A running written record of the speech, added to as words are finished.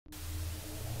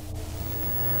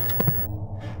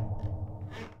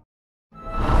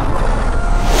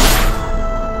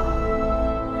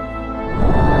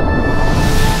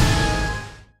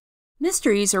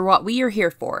Mysteries are what we are here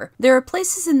for. There are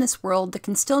places in this world that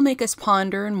can still make us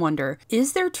ponder and wonder,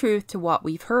 is there truth to what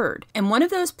we've heard? And one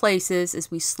of those places,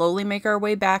 as we slowly make our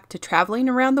way back to traveling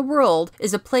around the world,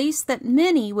 is a place that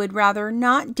many would rather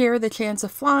not dare the chance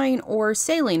of flying or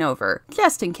sailing over,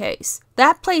 just in case.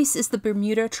 That place is the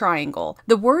Bermuda Triangle.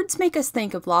 The words make us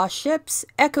think of lost ships,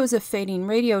 echoes of fading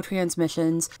radio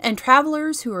transmissions, and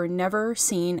travelers who are never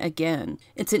seen again.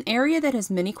 It's an area that has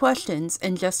many questions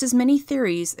and just as many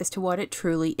theories as to what it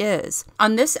truly is.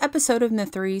 On this episode of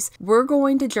Mytheries, we're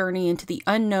going to journey into the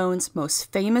unknown's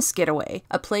most famous getaway,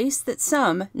 a place that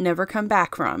some never come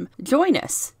back from. Join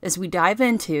us as we dive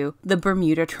into the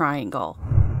Bermuda Triangle.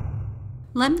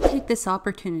 Let me take this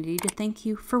opportunity to thank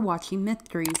you for watching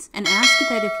Mytheries and ask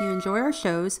that if you enjoy our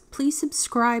shows, please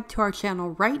subscribe to our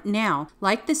channel right now,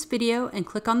 like this video, and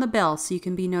click on the bell so you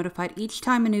can be notified each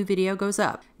time a new video goes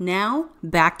up. Now,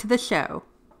 back to the show.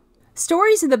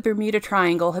 Stories of the Bermuda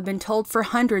Triangle have been told for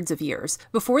hundreds of years,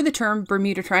 before the term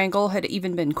Bermuda Triangle had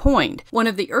even been coined. One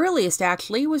of the earliest,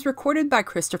 actually, was recorded by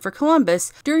Christopher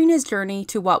Columbus during his journey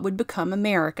to what would become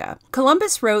America.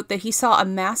 Columbus wrote that he saw a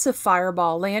massive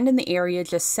fireball land in the area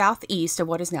just southeast of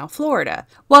what is now Florida.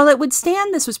 While it would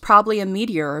stand this was probably a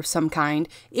meteor of some kind,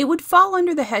 it would fall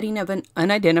under the heading of an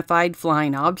unidentified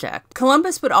flying object.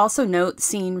 Columbus would also note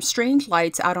seeing strange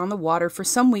lights out on the water for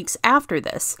some weeks after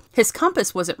this. His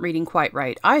compass wasn't reading quite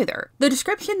right either. The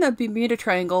description of the Bermuda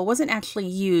Triangle wasn't actually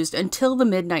used until the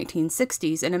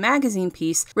mid-1960s in a magazine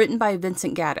piece written by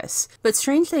Vincent Gaddis, but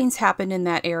strange things happened in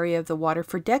that area of the water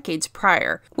for decades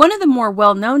prior. One of the more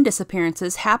well-known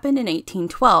disappearances happened in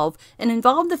 1812 and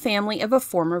involved the family of a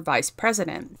former vice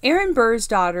president. Aaron Burr's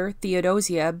daughter,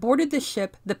 Theodosia, boarded the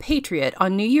ship the Patriot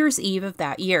on New Year's Eve of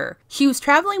that year. She was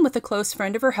traveling with a close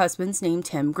friend of her husband's named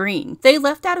Tim Green. They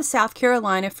left out of South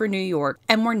Carolina for New York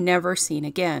and were never seen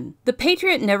again. The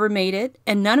Patriot never made it,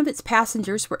 and none of its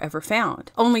passengers were ever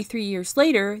found. Only 3 years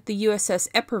later, the USS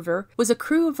Eperver, with a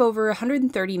crew of over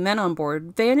 130 men on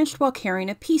board, vanished while carrying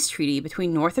a peace treaty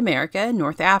between North America and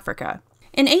North Africa.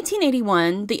 In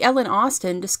 1881, the Ellen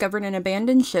Austin discovered an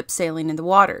abandoned ship sailing in the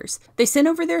waters. They sent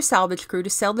over their salvage crew to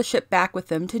sail the ship back with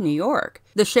them to New York.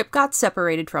 The ship got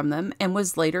separated from them and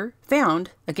was later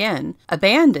found, again,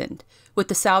 abandoned, with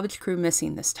the salvage crew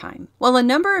missing this time. While a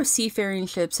number of seafaring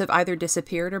ships have either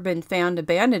disappeared or been found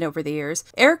abandoned over the years,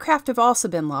 aircraft have also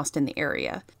been lost in the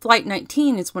area. Flight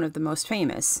 19 is one of the most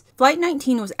famous. Flight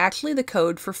 19 was actually the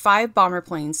code for 5 bomber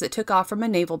planes that took off from a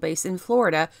naval base in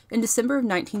Florida in December of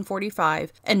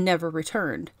 1945 and never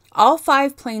returned. All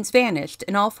 5 planes vanished,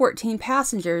 and all 14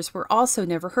 passengers were also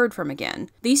never heard from again.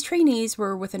 These trainees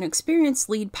were with an experienced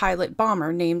lead pilot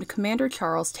bomber named Commander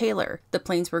Charles Taylor. The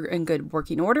planes were in good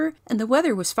working order, and the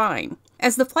weather was fine.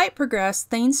 As the flight progressed,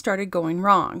 things started going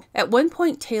wrong. At one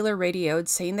point, Taylor radioed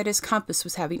saying that his compass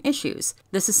was having issues.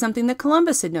 This is something that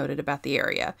Columbus had noted about the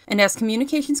area, and as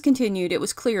communications continued, it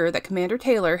was clear that Commander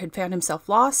Taylor had found himself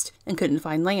lost and couldn't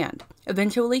find land.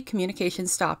 Eventually, communication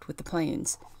stopped with the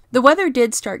planes. The weather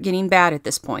did start getting bad at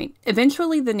this point.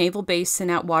 Eventually, the naval base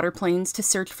sent out water planes to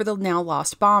search for the now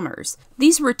lost bombers.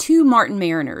 These were 2 Martin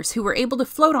mariners who were able to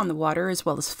float on the water as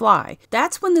well as fly.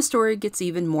 That's when the story gets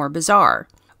even more bizarre.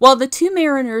 While the 2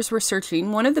 mariners were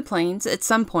searching, one of the planes, at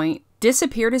some point,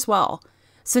 disappeared as well.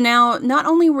 So now, not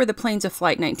only were the planes of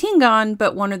Flight 19 gone,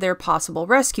 but one of their possible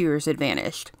rescuers had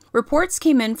vanished. Reports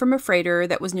came in from a freighter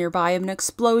that was nearby of an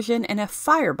explosion and a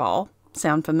fireball,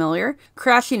 sound familiar,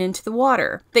 crashing into the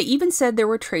water. They even said there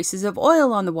were traces of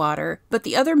oil on the water, but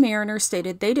the other mariners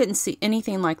stated they didn't see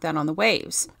anything like that on the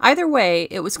waves. Either way,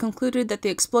 it was concluded that the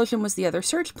explosion was the other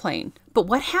search plane. But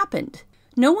what happened?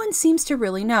 No one seems to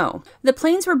really know. The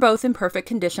planes were both in perfect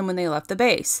condition when they left the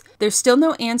base. There's still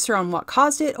no answer on what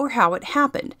caused it or how it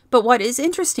happened. But what is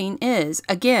interesting is,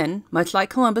 again, much like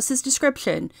Columbus's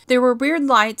description, there were weird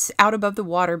lights out above the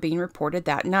water being reported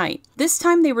that night. This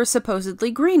time they were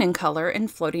supposedly green in color and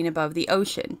floating above the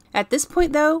ocean. At this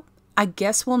point, though, I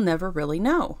guess we'll never really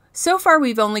know. So far,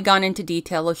 we've only gone into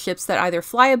detail of ships that either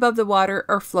fly above the water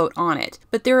or float on it,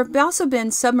 but there have also been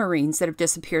submarines that have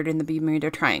disappeared in the Bermuda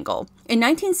Triangle. In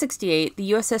 1968,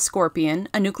 the USS Scorpion,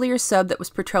 a nuclear sub that was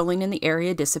patrolling in the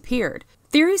area, disappeared.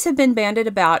 Theories have been bandied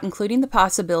about, including the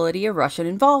possibility of Russian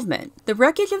involvement. The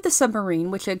wreckage of the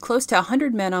submarine, which had close to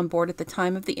 100 men on board at the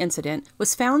time of the incident,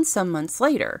 was found some months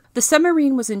later. The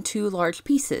submarine was in 2 large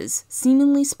pieces,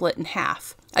 seemingly split in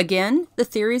half. Again, the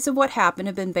theories of what happened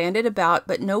have been bandied about,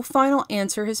 but no final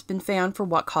answer has been found for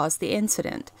what caused the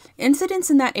incident. Incidents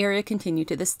in that area continue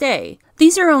to this day.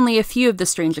 These are only a few of the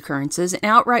strange occurrences and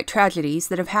outright tragedies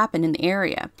that have happened in the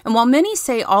area. And while many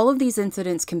say all of these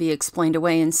incidents can be explained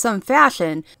away in some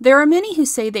fashion, there are many who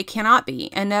say they cannot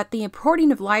be, and that the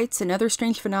reporting of lights and other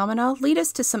strange phenomena lead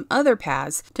us to some other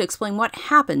paths to explain what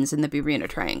happens in the Bermuda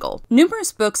Triangle.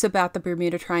 Numerous books about the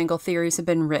Bermuda Triangle theories have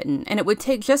been written, and it would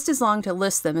take just as long to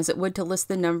list them as it would to list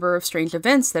the number of strange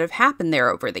events that have happened there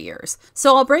over the years.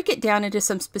 So I'll break it down into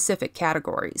some specific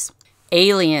categories.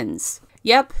 Aliens.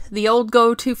 Yep, the old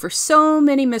go-to for so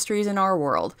many mysteries in our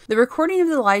world. The recording of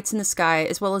the lights in the sky,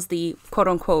 as well as the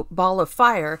quote-unquote ball of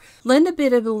fire, lend a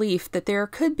bit of belief that there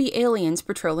could be aliens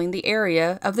patrolling the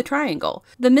area of the triangle.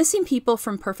 The missing people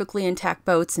from perfectly intact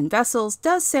boats and vessels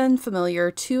does sound familiar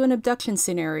to an abduction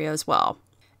scenario as well.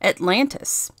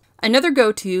 Atlantis. Another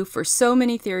go-to for so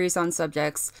many theories on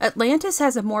subjects, Atlantis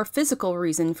has a more physical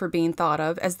reason for being thought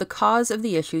of as the cause of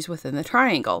the issues within the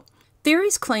triangle.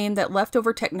 Theories claim that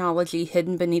leftover technology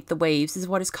hidden beneath the waves is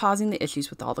what is causing the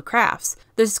issues with all the crafts.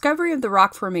 The discovery of the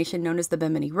rock formation known as the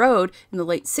Bimini Road in the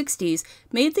late 60s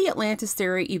made the Atlantis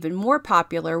theory even more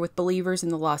popular with believers in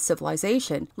the lost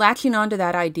civilization, latching onto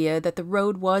that idea that the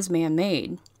road was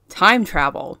man-made. Time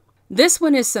travel. This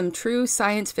one is some true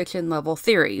science fiction level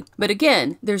theory, but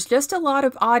again, there's just a lot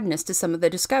of oddness to some of the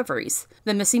discoveries.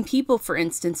 The missing people, for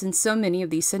instance, in so many of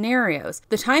these scenarios.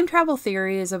 The time travel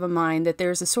theory is of a mind that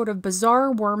there's a sort of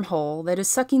bizarre wormhole that is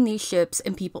sucking these ships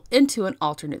and people into an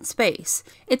alternate space.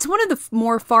 It's one of the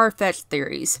more far-fetched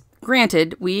theories.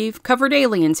 Granted, we've covered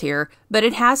aliens here, but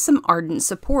it has some ardent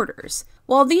supporters.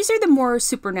 While these are the more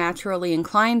supernaturally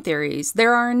inclined theories,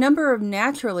 there are a number of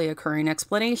naturally occurring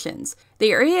explanations.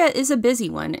 The area is a busy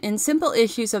one, and simple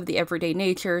issues of the everyday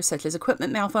nature, such as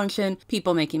equipment malfunction,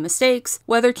 people making mistakes,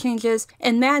 weather changes,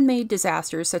 and man-made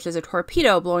disasters such as a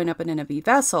torpedo blowing up an enemy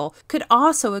vessel, could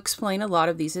also explain a lot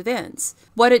of these events.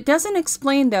 What it doesn't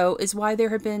explain, though, is why there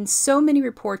have been so many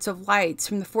reports of lights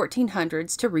from the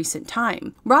 1400s to recent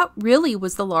time. What really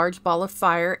was the large ball of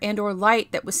fire and/or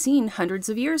light that was seen hundreds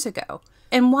of years ago?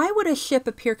 And why would a ship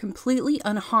appear completely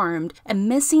unharmed and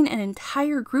missing an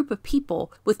entire group of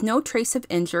people with no trace of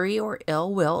injury or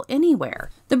ill will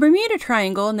anywhere? The Bermuda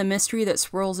Triangle and the mystery that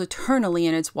swirls eternally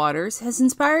in its waters has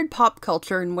inspired pop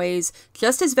culture in ways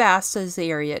just as vast as the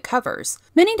area it covers.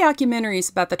 Many documentaries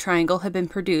about the triangle have been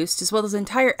produced, as well as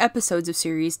entire episodes of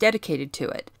series dedicated to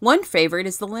it. One favorite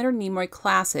is the Leonard Nimoy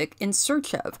classic In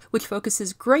Search Of, which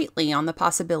focuses greatly on the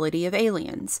possibility of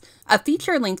aliens. A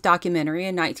feature-length documentary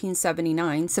in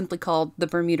 1979, simply called The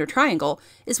Bermuda Triangle,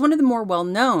 is one of the more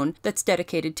well-known that's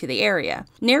dedicated to the area.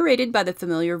 Narrated by the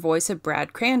familiar voice of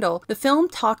Brad Crandall, the film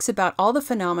talks about all the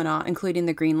phenomena, including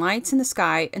the green lights in the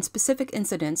sky and specific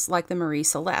incidents like the Marie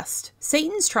Celeste.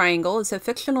 Satan's Triangle is a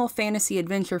fictional fantasy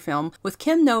adventure film with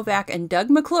Kim Novak and Doug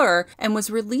McClure and was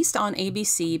released on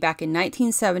ABC back in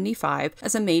 1975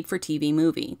 as a made-for-TV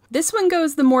movie. This one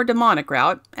goes the more demonic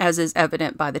route, as is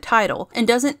evident by the title, and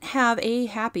doesn't have a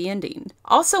happy ending.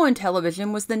 Also on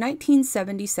television was the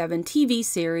 1977 TV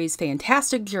series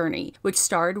Fantastic Journey, which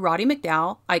starred Roddy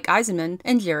McDowall, Ike Eisenman,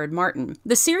 and Jared Martin.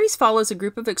 The series follows a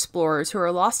group of explorers who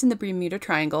are lost in the Bermuda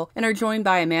Triangle and are joined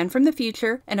by a man from the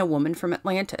future and a woman from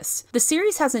Atlantis. The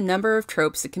series has a number of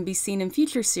tropes that can be seen in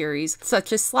future series,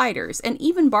 such as sliders, and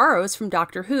even borrows from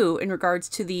Doctor Who in regards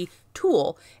to the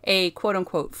tool, a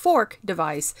quote-unquote fork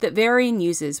device that Varian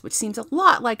uses, which seems a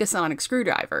lot like a sonic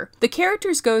screwdriver. The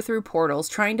characters go through portals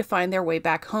trying to find their way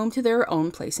back home to their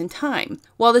own place in time.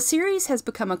 While the series has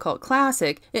become a cult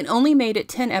classic, it only made it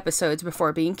 10 episodes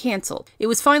before being cancelled. It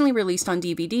was finally released on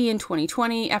DVD in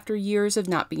 2020 after years of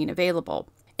not being available.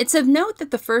 It's of note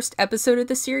that the first episode of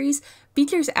the series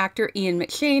features actor Ian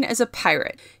McShane as a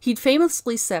pirate. He'd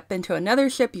famously step into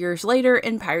another ship years later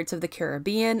in Pirates of the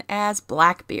Caribbean as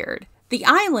Blackbeard. The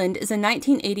Island is a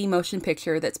 1980 motion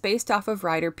picture that's based off of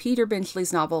writer Peter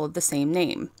Benchley's novel of the same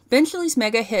name. Benchley's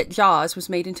mega hit Jaws was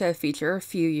made into a feature a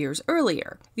few years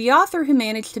earlier. The author, who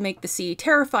managed to make the sea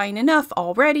terrifying enough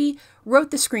already, wrote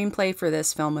the screenplay for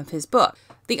this film of his book.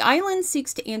 The Island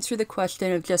seeks to answer the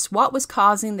question of just what was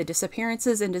causing the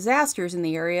disappearances and disasters in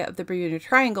the area of the Bermuda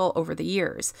Triangle over the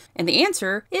years. And the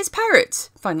answer is pirates,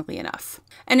 funnily enough.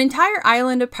 An entire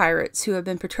island of pirates who have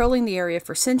been patrolling the area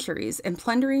for centuries and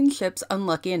plundering ships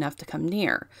unlucky enough to come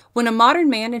near. When a modern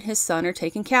man and his son are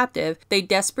taken captive, they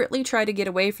desperately try to get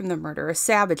away from the murderous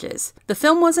savages. The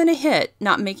film wasn't a hit,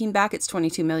 not making back its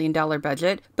 $22 million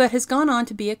budget, but has gone on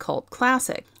to be a cult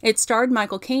classic. It starred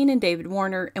Michael Caine and David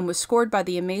Warner and was scored by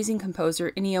the amazing composer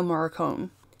Ennio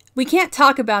Morricone. We can't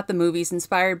talk about the movies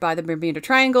inspired by the Bermuda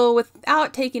Triangle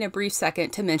without taking a brief second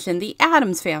to mention The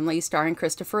Addams Family, starring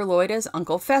Christopher Lloyd as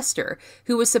Uncle Fester,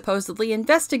 who was supposedly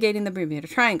investigating the Bermuda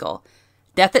Triangle.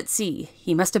 Death at sea.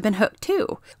 He must have been hooked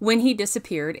too, when he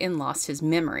disappeared and lost his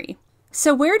memory.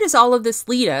 So where does all of this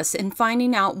lead us in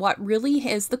finding out what really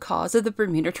is the cause of the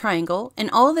Bermuda Triangle and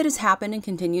all that has happened and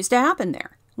continues to happen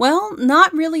there? Well,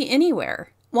 not really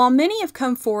anywhere. While many have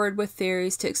come forward with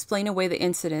theories to explain away the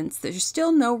incidents, there's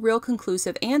still no real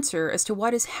conclusive answer as to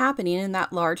what is happening in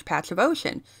that large patch of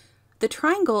ocean. The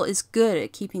triangle is good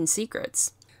at keeping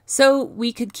secrets. So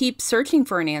we could keep searching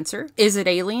for an answer. Is it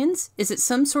aliens? Is it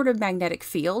some sort of magnetic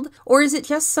field? Or is it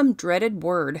just some dreaded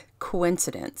word,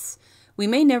 coincidence? We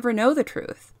may never know the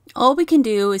truth. All we can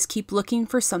do is keep looking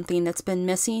for something that's been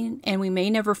missing and we may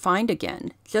never find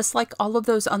again, just like all of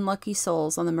those unlucky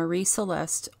souls on the Marie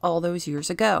Celeste all those years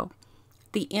ago.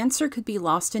 The answer could be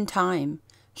lost in time,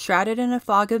 shrouded in a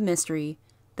fog of mystery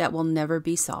that will never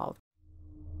be solved.